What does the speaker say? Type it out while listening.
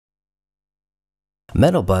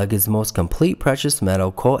MetalBug is the most complete precious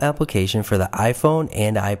metal quote application for the iPhone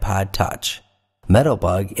and iPod Touch.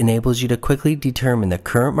 MetalBug enables you to quickly determine the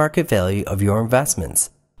current market value of your investments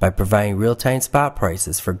by providing real-time spot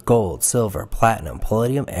prices for gold, silver, platinum,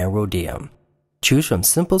 palladium, and rhodium. Choose from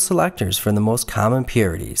simple selectors for the most common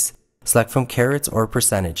purities. Select from carats or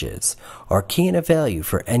percentages, or key in a value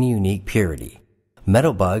for any unique purity.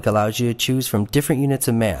 MetalBug allows you to choose from different units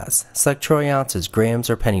of mass, select troy ounces,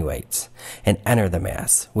 grams, or pennyweights, and enter the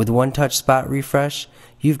mass. With one-touch spot refresh,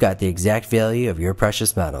 you've got the exact value of your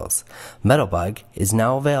precious metals. MetalBug is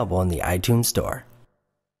now available in the iTunes Store.